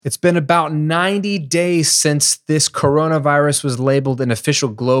It's been about 90 days since this coronavirus was labeled an official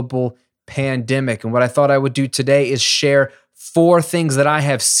global pandemic. And what I thought I would do today is share 4 things that I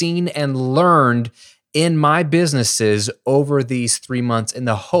have seen and learned in my businesses over these 3 months in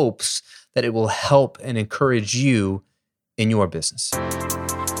the hopes that it will help and encourage you in your business.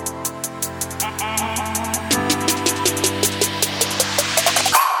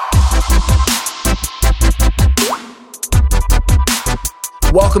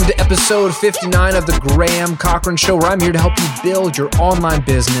 Welcome to episode 59 of the Graham Cochran Show, where I'm here to help you build your online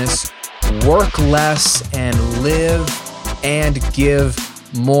business, work less, and live and give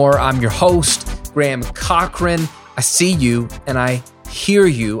more. I'm your host, Graham Cochran. I see you and I hear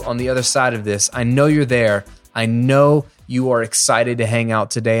you on the other side of this. I know you're there. I know you are excited to hang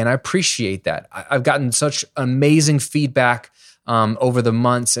out today, and I appreciate that. I've gotten such amazing feedback over the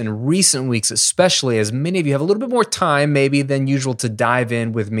months and recent weeks, especially as many of you have a little bit more time maybe than usual to dive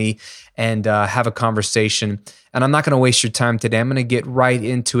in with me and have a conversation. And I'm not going to waste your time today. I'm going to get right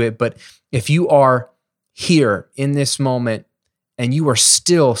into it. But if you are here in this moment and you are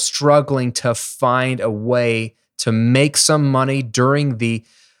still struggling to find a way to make some money during the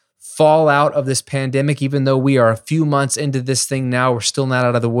fallout of this pandemic, even though we are a few months into this thing now, we're still not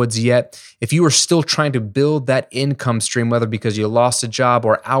out of the woods yet. If you are still trying to build that income stream, whether because you lost a job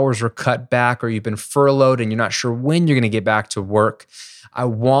or hours were cut back or you've been furloughed and you're not sure when you're going to get back to work, I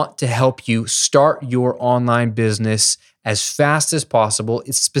want to help you start your online business as fast as possible.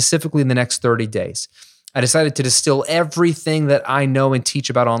 It's specifically in the next 30 days. I decided to distill everything that I know and teach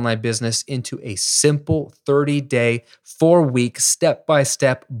about online business into a simple 30-day, 4-week,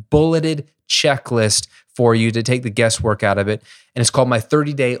 step-by-step, bulleted checklist for you to take the guesswork out of it. And it's called my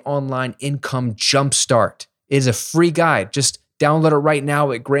 30-day online income jumpstart. It is a free guide. Just download it right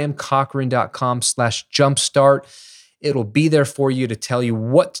now at grahamcochran.com/jumpstart. It'll be there for you to tell you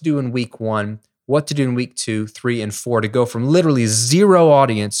what to do in week 1, what to do in week 2, 3, and 4 to go from literally zero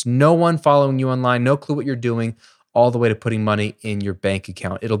audience, no one following you online, no clue what you're doing, all the way to putting money in your bank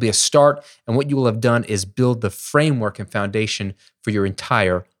account. It'll be a start, and what you will have done is build the framework and foundation for your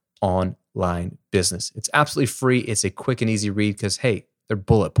entire online business. It's absolutely free. It's a quick and easy read because, hey, they're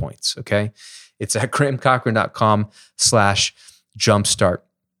bullet points, okay? It's at grahamcochran.com/jumpstart.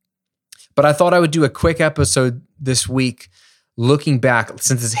 But I thought I would do a quick episode this week looking back,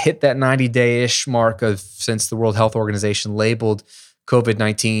 since it's hit that 90-day-ish mark of since the World Health Organization labeled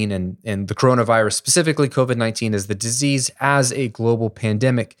COVID-19 and the coronavirus, specifically COVID-19 as the disease, as a global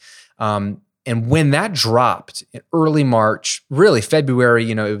pandemic. And when that dropped in early March, really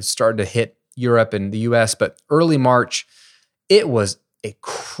February, it was starting to hit Europe and the US, but early March, it was a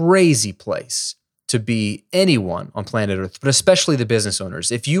crazy place to be anyone on planet Earth, but especially the business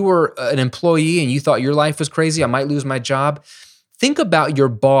owners. If you were an employee and you thought your life was crazy, I might lose my job, think about your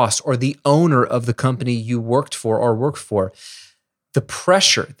boss or the owner of the company you worked for or work for. The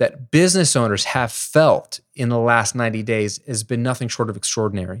pressure that business owners have felt in the last 90 days has been nothing short of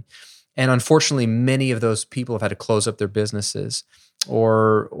extraordinary. And unfortunately, many of those people have had to close up their businesses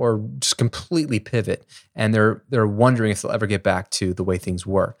or just completely pivot, and they're wondering if they'll ever get back to the way things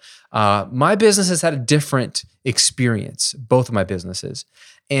were. My business has had a different experience, both of my businesses.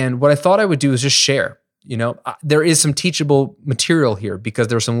 And what I thought I would do is just share. There is some teachable material here because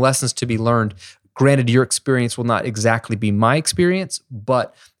there are some lessons to be learned. Granted, your experience will not exactly be my experience,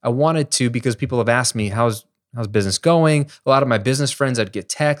 but I wanted to because people have asked me, how's business going? A lot of my business friends, I'd get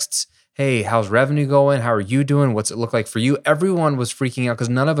texts. Hey, how's revenue going? How are you doing? What's it look like for you? Everyone was freaking out because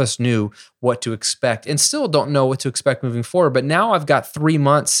none of us knew what to expect and still don't know what to expect moving forward. But now I've got 3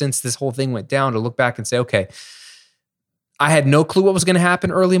 months since this whole thing went down to look back and say, okay, I had no clue what was going to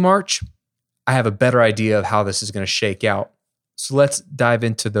happen early March. I have a better idea of how this is going to shake out. So let's dive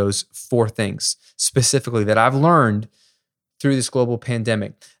into those 4 things specifically that I've learned through this global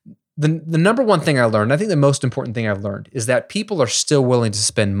pandemic. The number one thing I learned, I think the most important thing I've learned, is that people are still willing to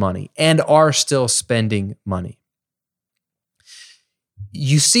spend money and are still spending money.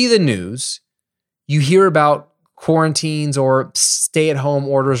 You see the news, you hear about quarantines or stay-at-home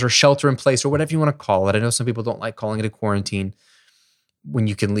orders or shelter in place or whatever you want to call it. I know some people don't like calling it a quarantine when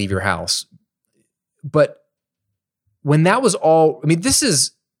you can leave your house. But when that was all, this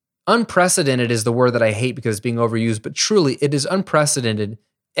is unprecedented is the word that I hate because it's being overused, but truly it is unprecedented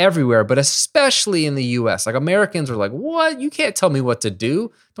everywhere, but especially in the US. Like Americans are like, what? You can't tell me what to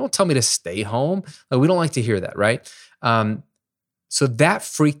do. Don't tell me to stay home. Like, we don't like to hear that, right? So that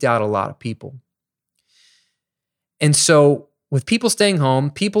freaked out a lot of people. And so with people staying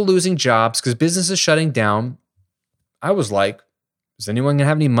home, people losing jobs because businesses shutting down, I was like, is anyone going to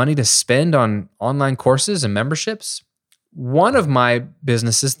have any money to spend on online courses and memberships? one of my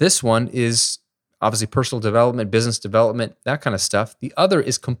businesses, this one is obviously personal development, business development, that kind of stuff. The other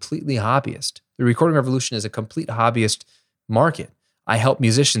is completely hobbyist. The Recording Revolution is a complete hobbyist market. I help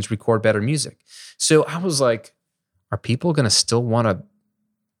musicians record better music. So I was like, are people going to still want to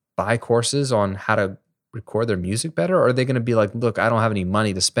buy courses on how to record their music better? Or are they going to be like, look, I don't have any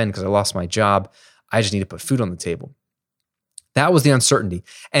money to spend because I lost my job. I just need to put food on the table. That was the uncertainty.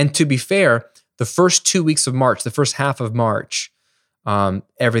 And to be fair, the first 2 weeks of March, the first half of March,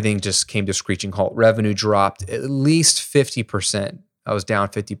 everything just came to a screeching halt. Revenue dropped at least 50%. I was down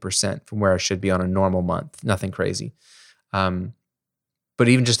 50% from where I should be on a normal month. Nothing crazy. But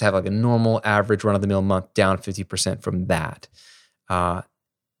even just to have like a normal average run-of-the-mill month, down 50% from that.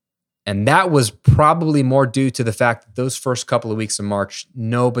 And that was probably more due to the fact that those first couple of weeks of March,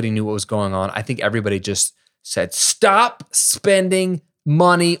 nobody knew what was going on. I think everybody just said, stop spending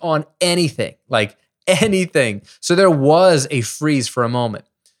money on anything, like anything. So there was a freeze for a moment.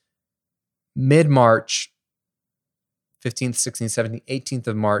 Mid-March, 15th, 16th, 17th, 18th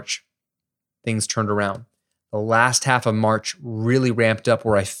of March, things turned around. The last half of March really ramped up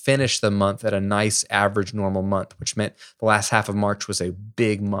where I finished the month at a nice average normal month, which meant the last half of March was a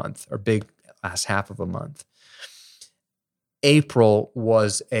big month or big last half of a month. April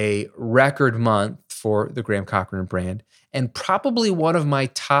was a record month for the Graham Cochran brand and probably one of my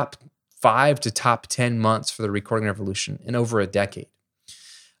top 5 to top 10 months for the Recording Revolution in over a decade.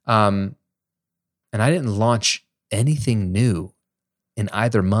 And I didn't launch anything new in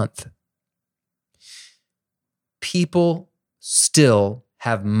either month. People still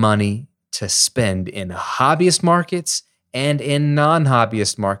have money to spend in hobbyist markets and in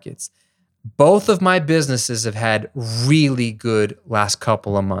non-hobbyist markets. Both of my businesses have had really good last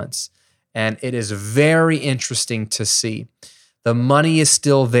couple of months, and it is very interesting to see. The money is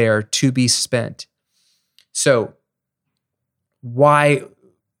still there to be spent. So why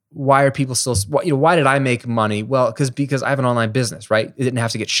are people still, why did I make money? Well, because I have an online business, right? It didn't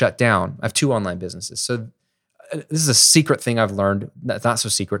have to get shut down. I have 2 online businesses. So this is a secret thing I've learned. That's not so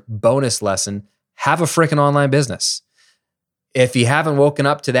secret. Bonus lesson. Have a freaking online business. If you haven't woken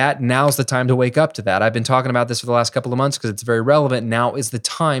up to that, now's the time to wake up to that. I've been talking about this for the last couple of months because it's very relevant. Now is the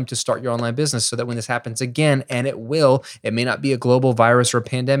time to start your online business so that when this happens again, and it will, it may not be a global virus or a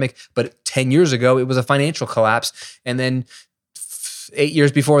pandemic, but 10 years ago, it was a financial collapse. And then 8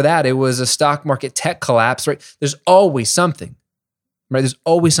 years before that, it was a stock market tech collapse, right? There's always something. Right? There's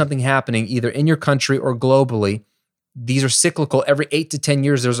always something happening either in your country or globally. These are cyclical. Every 8 to 10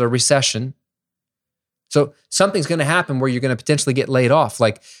 years, there's a recession. So something's going to happen where you're going to potentially get laid off.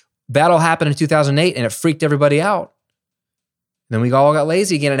 Like that'll happen in 2008 and it freaked everybody out. Then we all got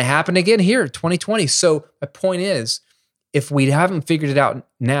lazy again and it happened again here, 2020. So my point is, if we haven't figured it out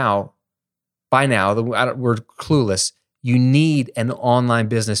now, by now, we're clueless. You need an online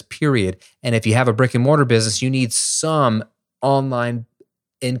business, period. And if you have a brick and mortar business, you need some online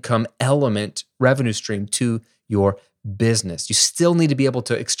income element, revenue stream to your business. You still need to be able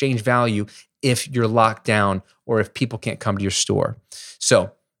to exchange value if you're locked down or if people can't come to your store.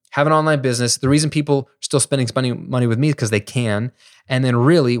 So have an online business. The reason people are still spending money with me is because they can. And then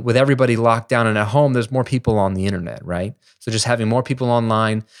really with everybody locked down and at home, there's more people on the internet, right? So just having more people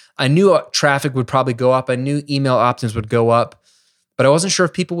online. I knew traffic would probably go up. I knew email opt-ins would go up, but I wasn't sure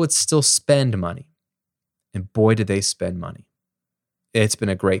if people would still spend money. And boy, did they spend money. It's been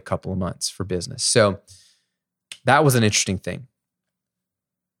a great couple of months for business. So that was an interesting thing.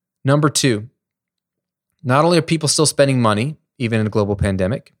 Number 2, not only are people still spending money, even in a global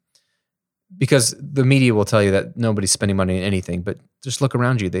pandemic, because the media will tell you that nobody's spending money on anything, but just look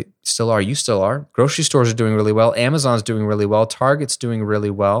around you. They still are. You still are. Grocery stores are doing really well. Amazon's doing really well. Target's doing really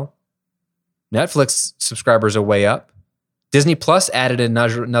well. Netflix subscribers are way up. Disney Plus added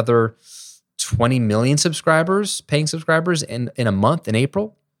another 20 million subscribers, paying subscribers in a month in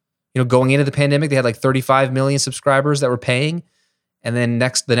April. Going into the pandemic, they had like 35 million subscribers that were paying. And then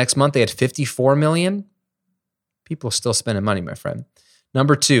the next month, they had 54 million. People are still spending money, my friend.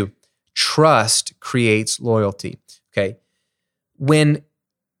 Number 2, trust creates loyalty. Okay. When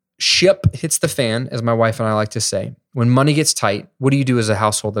ship hits the fan, as my wife and I like to say, when money gets tight, what do you do as a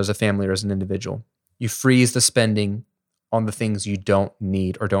household, as a family, or as an individual? You freeze the spending on the things you don't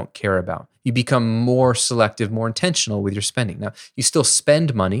need or don't care about. You become more selective, more intentional with your spending. Now, you still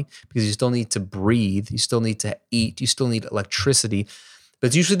spend money because you still need to breathe, you still need to eat, you still need electricity, but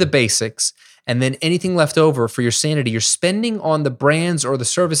it's usually the basics. And then anything left over for your sanity, you're spending on the brands or the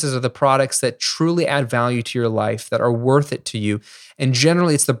services or the products that truly add value to your life, that are worth it to you. And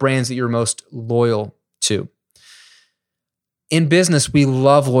generally, it's the brands that you're most loyal to. In business, we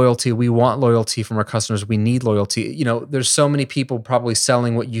love loyalty. We want loyalty from our customers. We need loyalty. There's so many people probably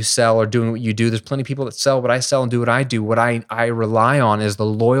selling what you sell or doing what you do. There's plenty of people that sell what I sell and do what I do. What I rely on is the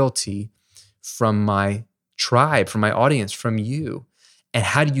loyalty from my tribe, from my audience, from you. And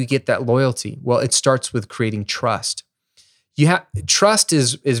how do you get that loyalty? Well, it starts with creating trust. Trust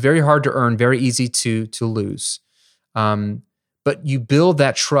is very hard to earn, very easy to lose. But you build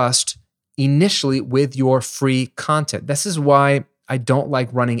that trust initially with your free content. This is why I don't like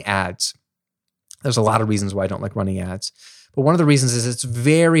running ads. There's a lot of reasons why I don't like running ads. But one of the reasons is it's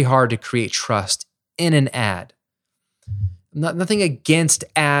very hard to create trust in an ad. Nothing against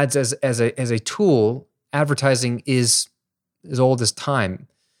ads as a tool. Advertising is as old as time.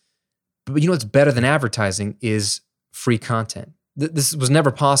 But what's better than advertising is free content. This was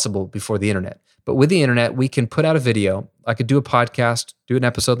never possible before the internet. But with the internet, we can put out a video. I could do a podcast, do an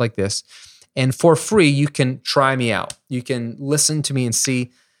episode like this, and for free, you can try me out. You can listen to me and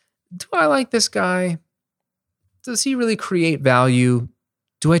see, do I like this guy? Does he really create value?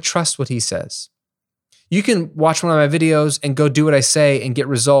 Do I trust what he says? You can watch one of my videos and go do what I say and get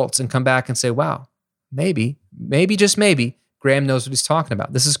results and come back and say, wow, maybe, just maybe, Graham knows what he's talking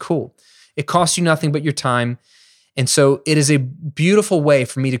about. This is cool. It costs you nothing but your time. And so it is a beautiful way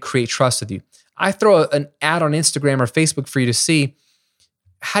for me to create trust with you. I throw an ad on Instagram or Facebook for you to see,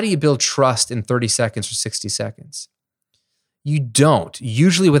 how do you build trust in 30 seconds or 60 seconds? You don't.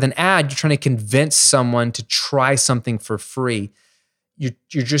 Usually with an ad, you're trying to convince someone to try something for free. You're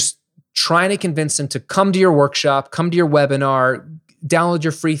just trying to convince them to come to your workshop, come to your webinar, download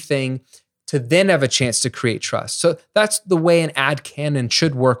your free thing to then have a chance to create trust. So that's the way an ad can and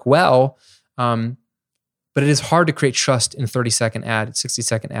should work well. But it is hard to create trust in a 30-second ad,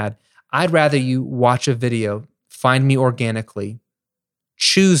 60-second ad. I'd rather you watch a video, find me organically,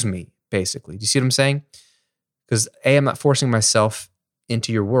 choose me, basically. Do you see what I'm saying? Because A, I'm not forcing myself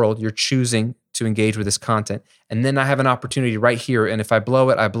into your world. You're choosing to engage with this content. And then I have an opportunity right here. And if I blow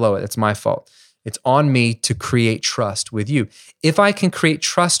it, I blow it. It's my fault. It's on me to create trust with you. If I can create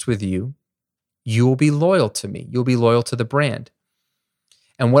trust with you, you will be loyal to me. You'll be loyal to the brand.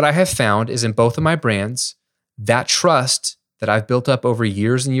 And what I have found is in both of my brands, that trust that I've built up over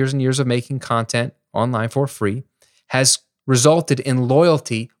years and years and years of making content online for free has resulted in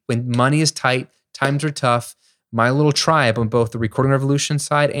loyalty when money is tight, times are tough. My little tribe on both the Recording Revolution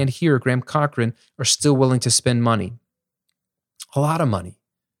side and here, Graham Cochran, are still willing to spend money. A lot of money,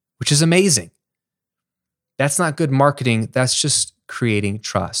 which is amazing. That's not good marketing. That's just creating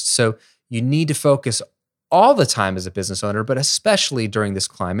trust. So you need to focus all the time as a business owner, but especially during this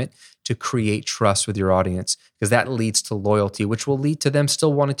climate, to create trust with your audience, because that leads to loyalty, which will lead to them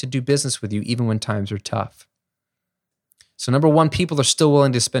still wanting to do business with you even when times are tough. So number one, people are still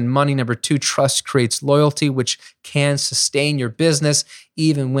willing to spend money. Number two, trust creates loyalty, which can sustain your business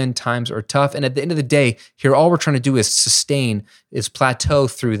even when times are tough. And at the end of the day, here, all we're trying to do is sustain, is plateau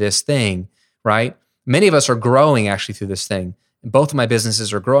through this thing, right? Many of us are growing actually through this thing. And both of my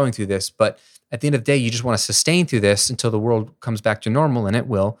businesses are growing through this, but at the end of the day, you just want to sustain through this until the world comes back to normal, and it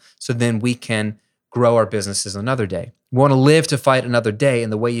will. So then we can grow our businesses another day. We want to live to fight another day,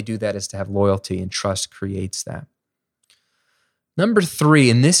 and the way you do that is to have loyalty, and trust creates that. Number three,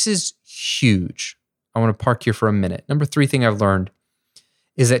 and this is huge. I want to park here for a minute. Number three thing I've learned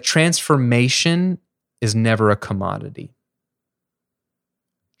is that transformation is never a commodity.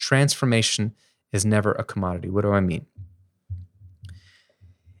 Transformation is never a commodity. What do I mean?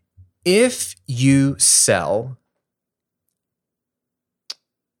 If you sell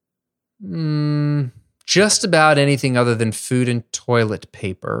just about anything other than food and toilet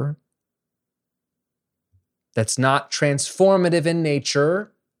paper that's not transformative in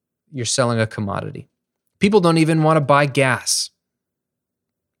nature, you're selling a commodity. People don't even want to buy gas,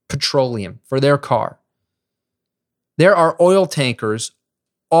 petroleum for their car. There are oil tankers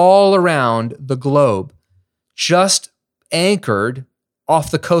all around the globe just anchored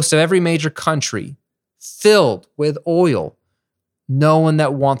off the coast of every major country, filled with oil. No one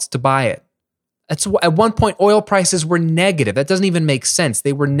that wants to buy it. At one point, oil prices were negative. That doesn't even make sense.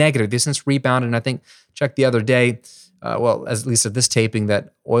 They were negative. They've since rebounded. And I think, checked the other day, at least at this taping,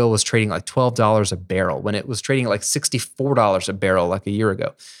 that oil was trading like $12 a barrel when it was trading at like $64 a barrel like a year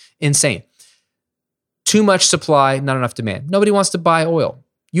ago. Insane. Too much supply, not enough demand. Nobody wants to buy oil.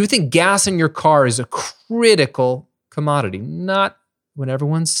 You would think gas in your car is a critical commodity, not when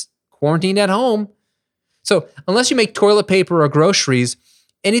everyone's quarantined at home. So unless you make toilet paper or groceries,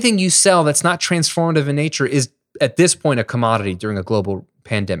 anything you sell that's not transformative in nature is at this point a commodity during a global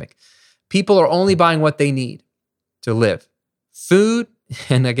pandemic. People are only buying what they need to live. Food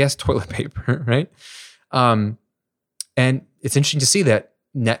and I guess toilet paper, right? And it's interesting to see that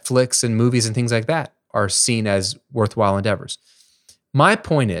Netflix and movies and things like that are seen as worthwhile endeavors. My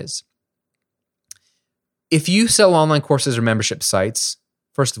point is, if you sell online courses or membership sites,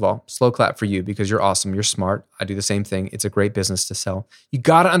 first of all, slow clap for you because you're awesome. You're smart. I do the same thing. It's a great business to sell. You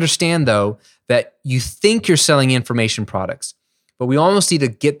got to understand, though, that you think you're selling information products, but we almost need to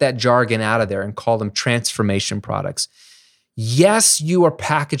get that jargon out of there and call them transformation products. Yes, you are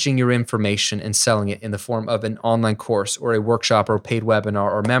packaging your information and selling it in the form of an online course or a workshop or a paid webinar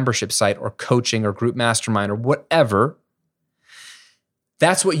or membership site or coaching or group mastermind or whatever.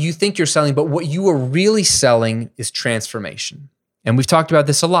 That's what you think you're selling, but what you are really selling is transformation. And we've talked about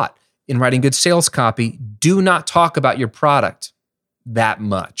this a lot. In writing good sales copy, do not talk about your product that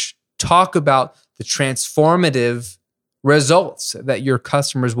much. Talk about the transformative results that your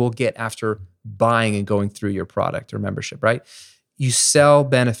customers will get after buying and going through your product or membership, right? You sell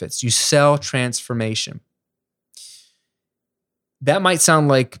benefits, you sell transformation. That might sound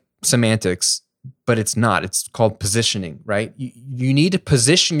like semantics, but it's not. It's called positioning, right? You need to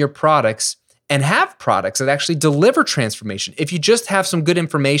position your products and have products that actually deliver transformation. If you just have some good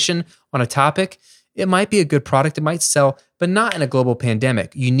information on a topic, it might be a good product, it might sell, but not in a global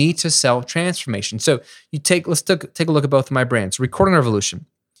pandemic. You need to sell transformation. So let's take a look at both of my brands. Recording Revolution.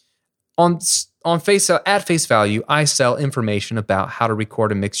 At face value, I sell information about how to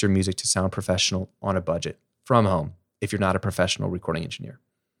record and mix your music to sound professional on a budget from home if you're not a professional recording engineer.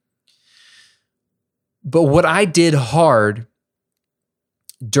 But what I did hard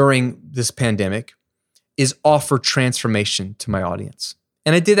during this pandemic is offer transformation to my audience.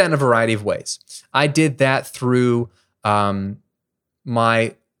 And I did that in a variety of ways. I did that through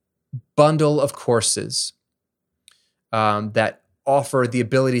my bundle of courses that offer the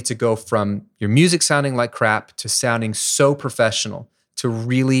ability to go from your music sounding like crap to sounding so professional to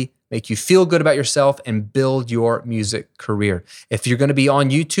really make you feel good about yourself and build your music career. If you're going to be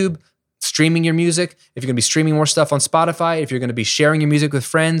on YouTube, streaming your music, if you're going to be streaming more stuff on Spotify, if you're going to be sharing your music with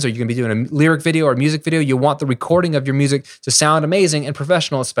friends, or you're going to be doing a lyric video or a music video, you want the recording of your music to sound amazing and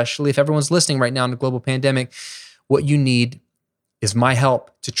professional, especially if everyone's listening right now in a global pandemic. What you need is my help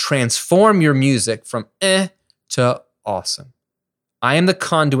to transform your music from to awesome. I am the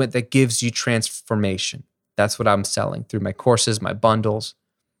conduit that gives you transformation. That's what I'm selling through my courses, my bundles.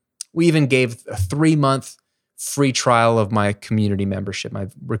 We even gave a 3-month free trial of my community membership, my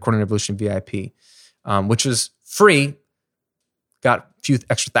Recording Revolution VIP, which was free. Got a few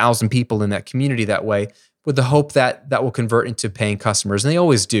extra 1,000 people in that community that way, with the hope that that will convert into paying customers. And they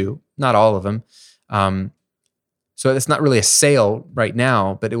always do, not all of them. So it's not really a sale right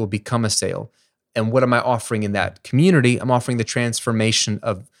now, but it will become a sale. And what am I offering in that community? I'm offering the transformation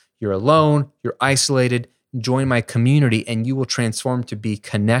of you're alone, you're isolated, join my community, and you will transform to be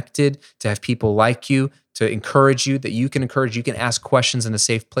connected, to have people like you, to encourage you, that you can encourage, you can ask questions in a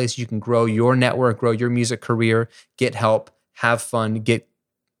safe place, you can grow your network, grow your music career, get help, have fun, get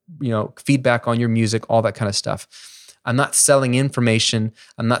feedback on your music, all that kind of stuff. I'm not selling information.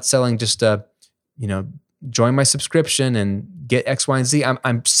 I'm not selling just join my subscription and get X, Y, and Z.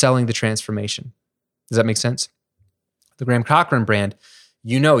 I'm selling the transformation. Does that make sense? The Graham Cochran brand,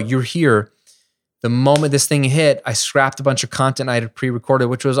 you're here. The moment this thing hit, I scrapped a bunch of content I had pre-recorded,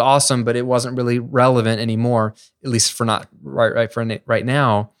 which was awesome, but it wasn't really relevant anymore, at least for not right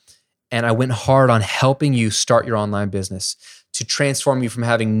now. And I went hard on helping you start your online business to transform you from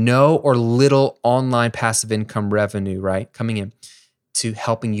having no or little online passive income revenue, right, coming in, to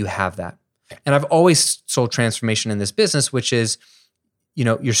helping you have that. And I've always sold transformation in this business, which is,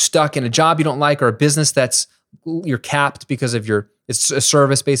 you're stuck in a job you don't like or a business you're capped because of it's a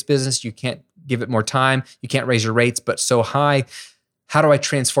service-based business. You can't give it more time. You can't raise your rates, but so high. How do I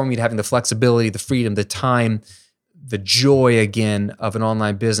transform you to having the flexibility, the freedom, the time, the joy again of an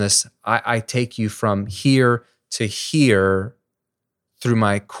online business? I take you from here to here through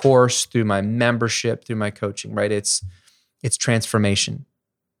my course, through my membership, through my coaching, right? It's transformation.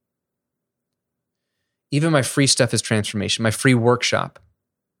 Even my free stuff is transformation. My free workshop,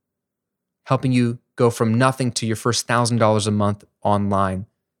 helping you go from nothing to your first $1,000 a month online,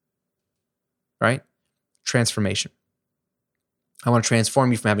 right? Transformation. I want to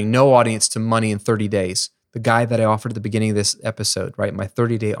transform you from having no audience to money in 30 days. The guide that I offered at the beginning of this episode, right? My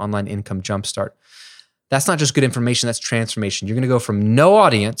 30-day online income jumpstart. That's not just good information, that's transformation. You're going to go from no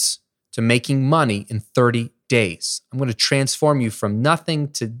audience to making money in 30 days. I'm going to transform you from nothing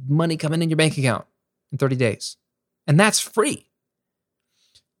to money coming in your bank account in 30 days. And that's free.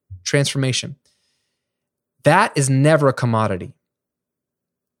 Transformation. That is never a commodity.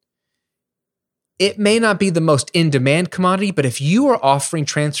 It may not be the most in-demand commodity, but if you are offering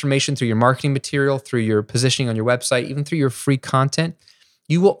transformation through your marketing material, through your positioning on your website, even through your free content,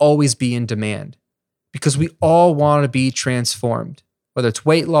 you will always be in demand because we all want to be transformed, whether it's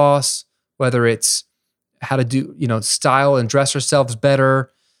weight loss, whether it's how to do, style and dress ourselves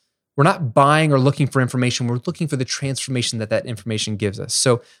better. We're not buying or looking for information. We're looking for the transformation that information gives us.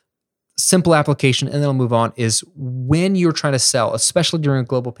 So simple application, and then I'll move on, is when you're trying to sell, especially during a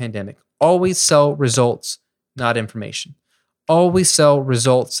global pandemic, always sell results, not information. Always sell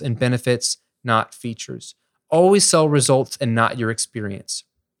results and benefits, not features. Always sell results and not your experience.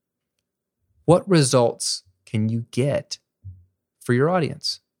 What results can you get for your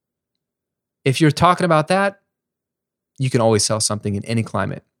audience? If you're talking about that, you can always sell something in any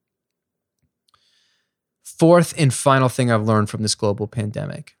climate. Fourth and final thing I've learned from this global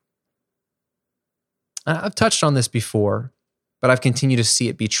pandemic. I've touched on this before, but I've continued to see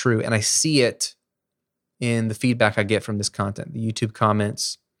it be true. And I see it in the feedback I get from this content, the YouTube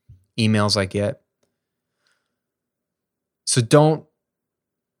comments, emails I get. So don't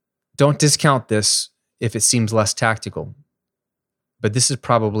discount this if it seems less tactical. But this is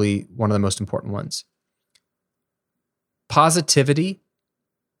probably one of the most important ones. Positivity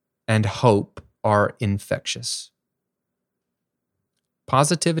and hope are infectious.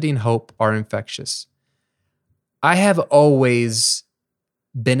 Positivity and hope are infectious. I have always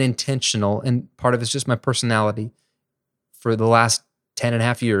been intentional, and part of it's just my personality, for the last 10 and a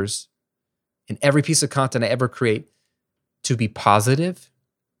half years, in every piece of content I ever create, to be positive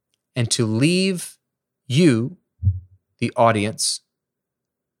and to leave you, the audience,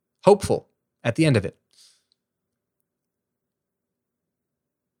 hopeful at the end of it.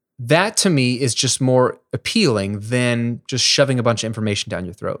 That to me is just more appealing than just shoving a bunch of information down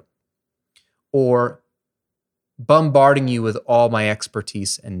your throat or bombarding you with all my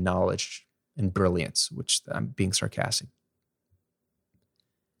expertise and knowledge and brilliance, which I'm being sarcastic.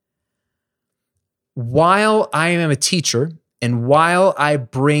 While I am a teacher and while I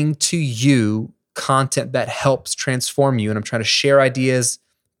bring to you content that helps transform you, and I'm trying to share ideas,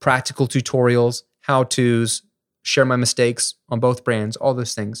 practical tutorials, how-tos, share my mistakes on both brands, all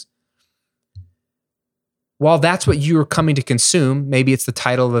those things. While that's what you're coming to consume, maybe it's the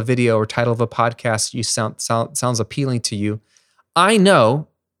title of a video or title of a podcast sounds appealing to you. I know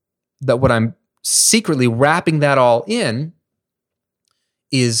that what I'm secretly wrapping that all in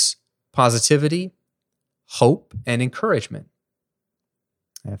is positivity, hope, and encouragement.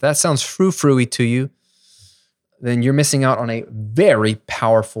 And if that sounds frou-frou-y to you, then you're missing out on a very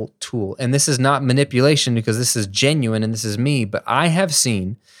powerful tool. And this is not manipulation because this is genuine and this is me, but I have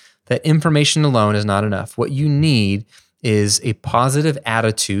seen that information alone is not enough. What you need is a positive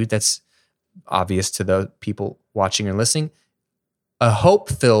attitude that's obvious to the people watching and listening, a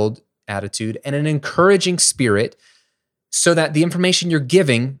hope-filled attitude, and an encouraging spirit so that the information you're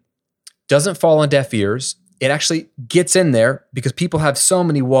giving doesn't fall on deaf ears. It actually gets in there because people have so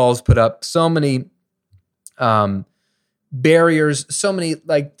many walls put up, so many barriers, so many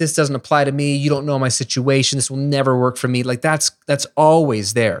like, this doesn't apply to me. You don't know my situation. This will never work for me. Like that's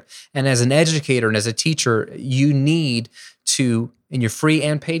always there. And as an educator and as a teacher, you need to, in your free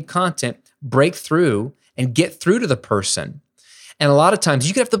and paid content, break through and get through to the person. And a lot of times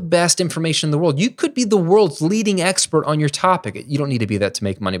you could have the best information in the world. You could be the world's leading expert on your topic. You don't need to be that to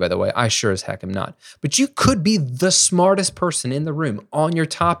make money, by the way. I sure as heck am not. But you could be the smartest person in the room on your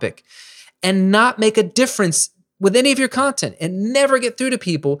topic and not make a difference with any of your content and never get through to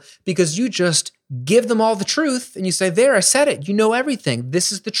people because you just give them all the truth and you say, there, I said it. You know everything.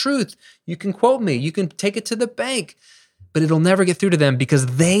 This is the truth. You can quote me. You can take it to the bank. But it'll never get through to them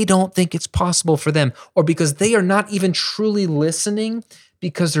because they don't think it's possible for them or because they are not even truly listening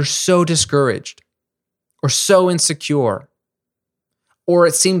because they're so discouraged or so insecure or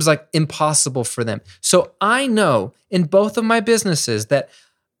it seems like impossible for them. So I know in both of my businesses that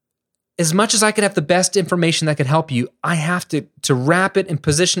as much as I could have the best information that could help you, I have to wrap it and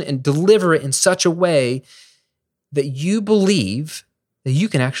position it and deliver it in such a way that you believe that you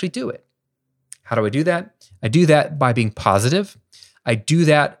can actually do it. How do I do that? I do that by being positive. I do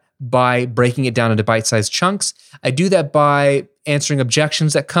that by breaking it down into bite-sized chunks. I do that by answering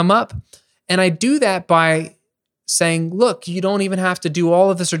objections that come up. And I do that by saying, look, you don't even have to do all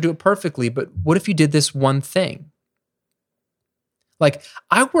of this or do it perfectly, but what if you did this one thing? Like,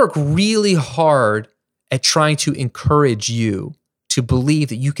 I work really hard at trying to encourage you to believe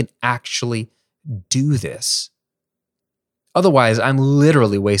that you can actually do this. Otherwise, I'm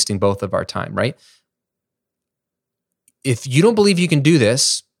literally wasting both of our time, right? If you don't believe you can do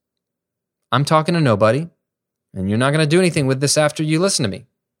this, I'm talking to nobody, and you're not going to do anything with this after you listen to me.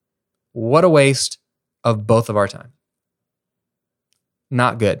 What a waste of both of our time.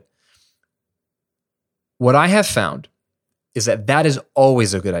 Not good. What I have found is that is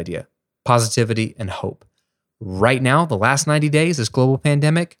always a good idea. Positivity and hope. Right now, the last 90 days, this global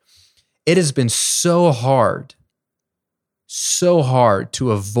pandemic, it has been so hard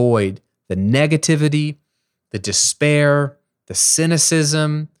to avoid the negativity, the despair, the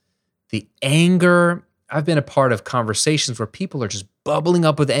cynicism, the anger. I've been a part of conversations where people are just bubbling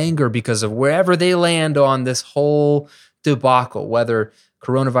up with anger because of wherever they land on this whole debacle, whether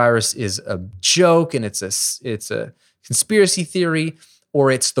coronavirus is a joke and it's a conspiracy theory, or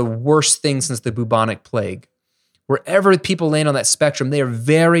it's the worst thing since the bubonic plague. Wherever people land on that spectrum, they are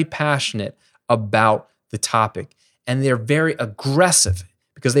very passionate about the topic, and they're very aggressive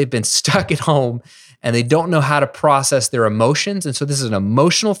because they've been stuck at home and they don't know how to process their emotions. And so this is an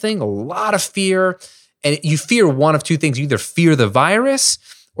emotional thing, a lot of fear. And you fear one of two things. You either fear the virus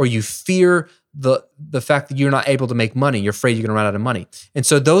or you fear the fact that you're not able to make money. You're afraid you're going to run out of money. And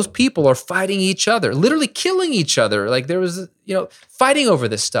so those people are fighting each other, literally killing each other. Like there was, fighting over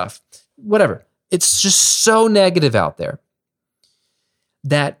this stuff, whatever. It's just so negative out there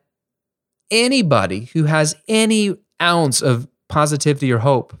that anybody who has any ounce of positivity or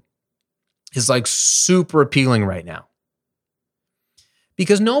hope is like super appealing right now.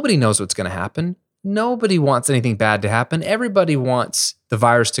 Because nobody knows what's going to happen. Nobody wants anything bad to happen. Everybody wants the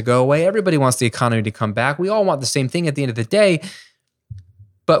virus to go away. Everybody wants the economy to come back. We all want the same thing at the end of the day.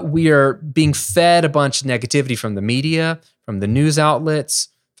 But we are being fed a bunch of negativity from the media, from the news outlets,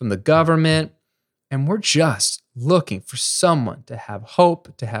 from the government. And we're just looking for someone to have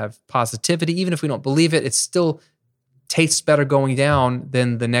hope, to have positivity. Even if we don't believe it, it still tastes better going down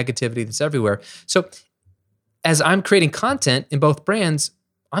than the negativity that's everywhere. So as I'm creating content in both brands,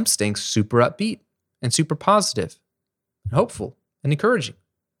 I'm staying super upbeat and super positive and hopeful and encouraging.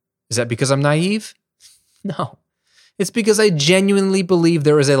 Is that because I'm naive? No. It's because I genuinely believe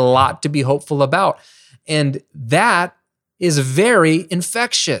there is a lot to be hopeful about. And that is very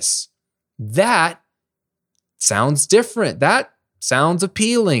infectious. That sounds different. That sounds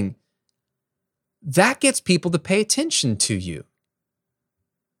appealing. That gets people to pay attention to you.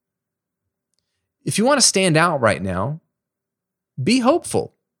 If you want to stand out right now, be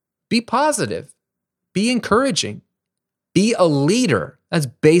hopeful, be positive, be encouraging, be a leader. That's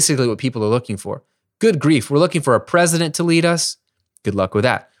basically what people are looking for. Good grief. We're looking for a president to lead us. Good luck with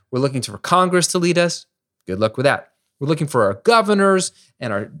that. We're looking for Congress to lead us. Good luck with that. We're looking for our governors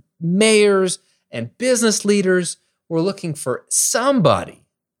and our mayors and business leaders. We're looking for somebody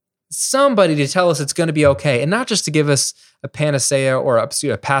to tell us it's going to be okay, and not just to give us a panacea or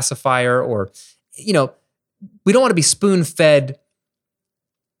a pacifier or, we don't want to be spoon-fed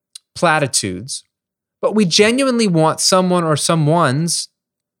platitudes, but we genuinely want someone or someones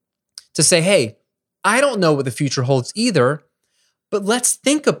to say, hey, I don't know what the future holds either, but let's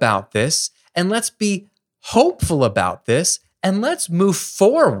think about this and let's be hopeful about this and let's move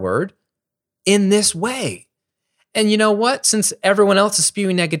forward in this way. And you know what? Since everyone else is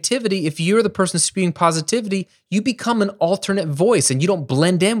spewing negativity, if you're the person spewing positivity, you become an alternate voice and you don't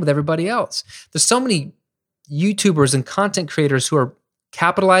blend in with everybody else. There's so many YouTubers and content creators who are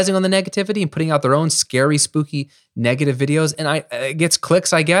capitalizing on the negativity and putting out their own scary, spooky, negative videos. And it gets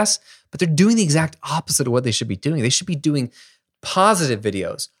clicks, I guess, but they're doing the exact opposite of what they should be doing. They should be doing positive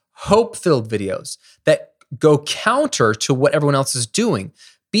videos, hope-filled videos that go counter to what everyone else is doing.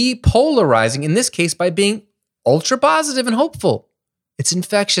 Be polarizing, in this case, by being ultra positive and hopeful. It's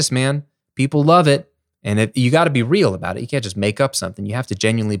infectious, man. People love it. And you got to be real about it. You can't just make up something. You have to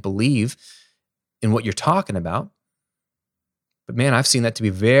genuinely believe in what you're talking about. But man, I've seen that to be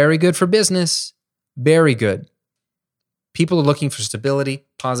very good for business. Very good. People are looking for stability,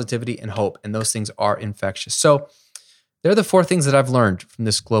 positivity, and hope. And those things are infectious. So they're the 4 things that I've learned from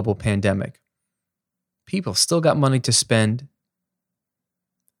this global pandemic. People still got money to spend.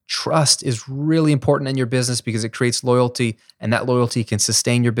 Trust is really important in your business because it creates loyalty, and that loyalty can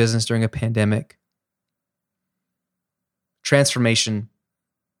sustain your business during a pandemic. Transformation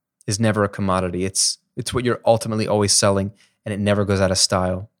is never a commodity. It's what you're ultimately always selling, and it never goes out of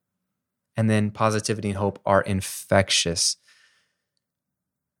style. And then positivity and hope are infectious.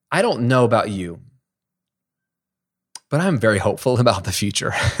 I don't know about you, but I'm very hopeful about the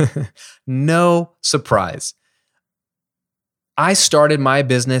future. No surprise. I started my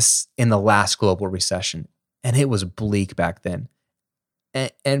business in the last global recession, and it was bleak back then.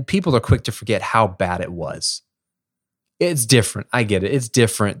 And people are quick to forget how bad it was. It's different. I get it. It's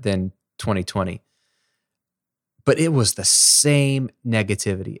different than 2020. But it was the same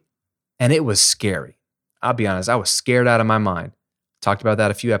negativity, and it was scary. I'll be honest, I was scared out of my mind. Talked about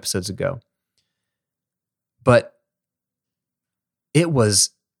that a few episodes ago. But it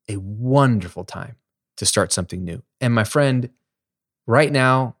was a wonderful time to start something new. And my friend, right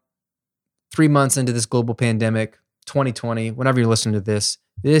now, 3 months into this global pandemic, 2020, whenever you're listening to this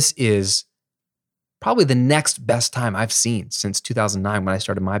is probably the next best time I've seen since 2009 when I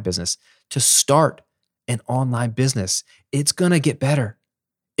started my business to start an online business. It's going to get better.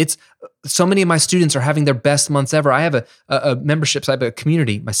 So many of my students are having their best months ever. I have a membership, so I have a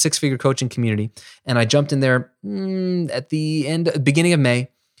community, my 6-figure coaching community, and I jumped in there at the beginning of May,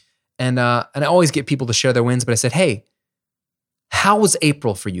 and I always get people to share their wins. But I said, hey, how was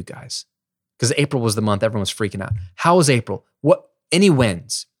April for you guys? Because April was the month everyone was freaking out. How was April? Any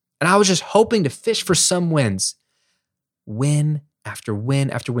wins? And I was just hoping to fish for some wins. Win after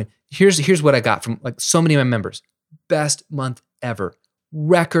win after win. Here's what I got from like so many of my members. Best month ever.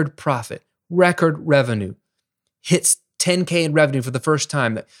 Record profit, record revenue, hits 10K in revenue for the first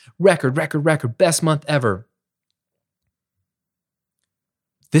time. Record, best month ever.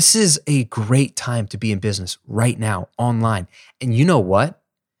 This is a great time to be in business right now, online. And you know what?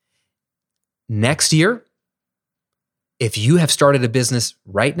 Next year, if you have started a business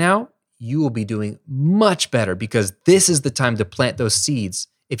right now, you will be doing much better because this is the time to plant those seeds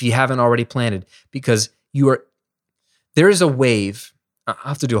if you haven't already planted, because there is a wave. I'll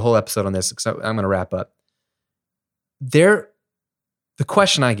have to do a whole episode on this because I'm going to wrap up. The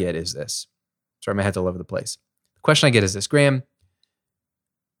question I get is this. Sorry, my head's all over the place. The question I get is this. Graham,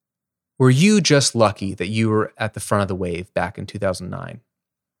 were you just lucky that you were at the front of the wave back in 2009?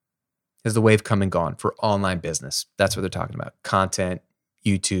 Has the wave come and gone for online business? That's what they're talking about. Content,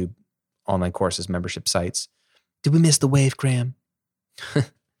 YouTube, online courses, membership sites. Did we miss the wave, Graham?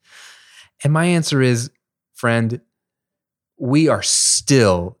 And my answer is, friend, we are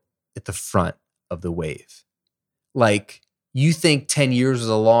still at the front of the wave. Like, you think 10 years was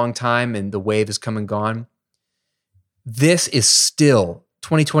a long time and the wave has come and gone. This is still,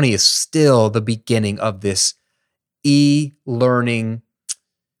 2020 is still the beginning of this e-learning,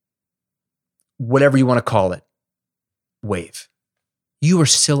 whatever you want to call it, wave. You are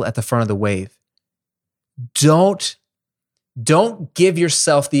still at the front of the wave. Don't give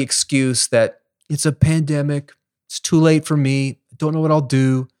yourself the excuse that it's a pandemic. It's too late for me. I don't know what I'll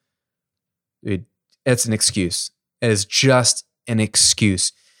do. It's an excuse. It is just an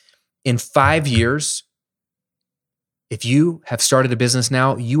excuse. In 5 years, if you have started a business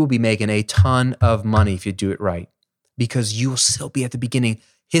now, you will be making a ton of money if you do it right, because you will still be at the beginning.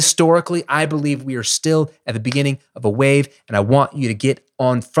 Historically, I believe we are still at the beginning of a wave, and I want you to get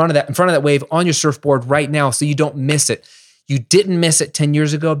in front of that wave on your surfboard right now so you don't miss it. You didn't miss it 10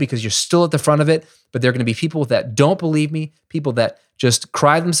 years ago because you're still at the front of it, but there are going to be people that don't believe me, people that just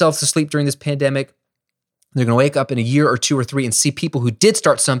cry themselves to sleep during this pandemic. They're going to wake up in a year or 2 or 3 and see people who did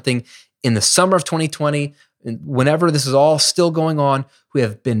start something in the summer of 2020, whenever this is all still going on, who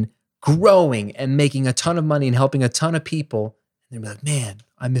have been growing and making a ton of money and helping a ton of people. And they're like, man,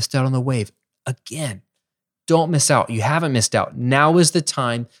 I missed out on the wave again. Don't miss out. You haven't missed out. Now is the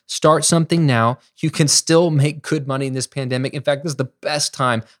time. Start something now. You can still make good money in this pandemic. In fact, this is the best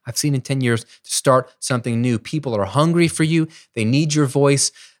time I've seen in 10 years to start something new. People are hungry for you. They need your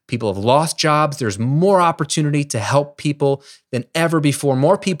voice. People have lost jobs. There's more opportunity to help people than ever before.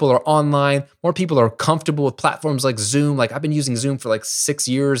 More people are online. More people are comfortable with platforms like Zoom. Like, I've been using Zoom for like 6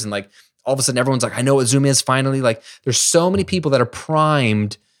 years, and like all of a sudden everyone's like, I know what Zoom is finally. Like, there's so many people that are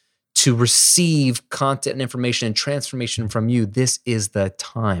primed to receive content and information and transformation from you. This is the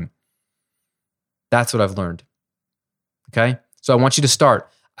time. That's what I've learned. Okay? So I want you to start.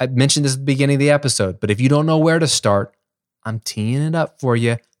 I mentioned this at the beginning of the episode, but if you don't know where to start, I'm teeing it up for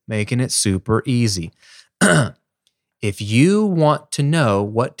you, making it super easy. If you want to know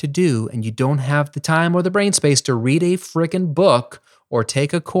what to do and you don't have the time or the brain space to read a freaking book or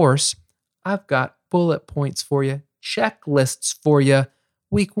take a course, I've got bullet points for you, checklists for you.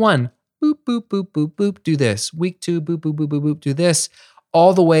 Week 1, boop, boop, boop, boop, boop, do this. Week 2, boop, boop, boop, boop, boop, do this.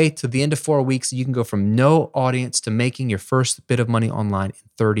 All the way to the end of 4 weeks, you can go from no audience to making your first bit of money online in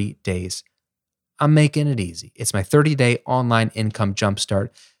 30 days. I'm making it easy. It's my 30-day online income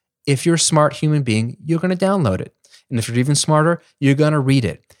jumpstart. If you're a smart human being, you're going to download it. And if you're even smarter, you're going to read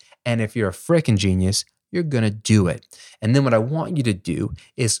it. And if you're a freaking genius, you're going to do it. And then what I want you to do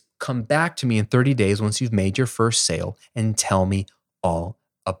is come back to me in 30 days once you've made your first sale and tell me all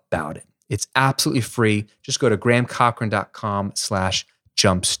about it. It's absolutely free. Just go to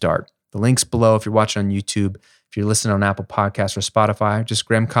grahamcochrane.com/jumpstart. The link's below if you're watching on YouTube. If you're listening on Apple Podcasts or Spotify, just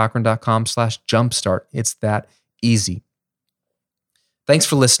grahamcochrane.com/jumpstart. It's that easy. Thanks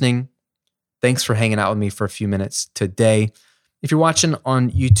for listening. Thanks for hanging out with me for a few minutes today. If you're watching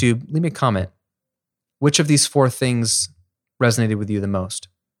on YouTube, leave me a comment. Which of these 4 things resonated with you the most?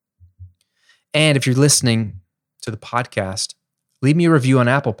 And if you're listening to the podcast, leave me a review on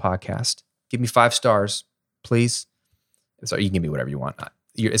Apple Podcast. Give me 5 stars, please. Sorry, you can give me whatever you want.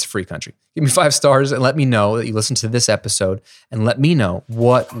 It's a free country. Give me 5 stars and let me know that you listened to this episode, and let me know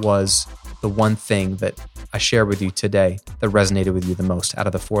what was the one thing that I shared with you today that resonated with you the most out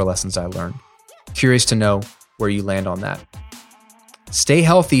of the 4 lessons I learned. Curious to know where you land on that. Stay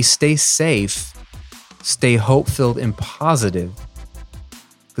healthy, stay safe, stay hope-filled and positive,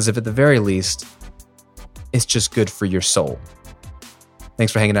 because if at the very least, it's just good for your soul.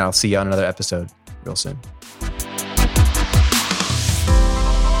 Thanks for hanging out. I'll see you on another episode real soon.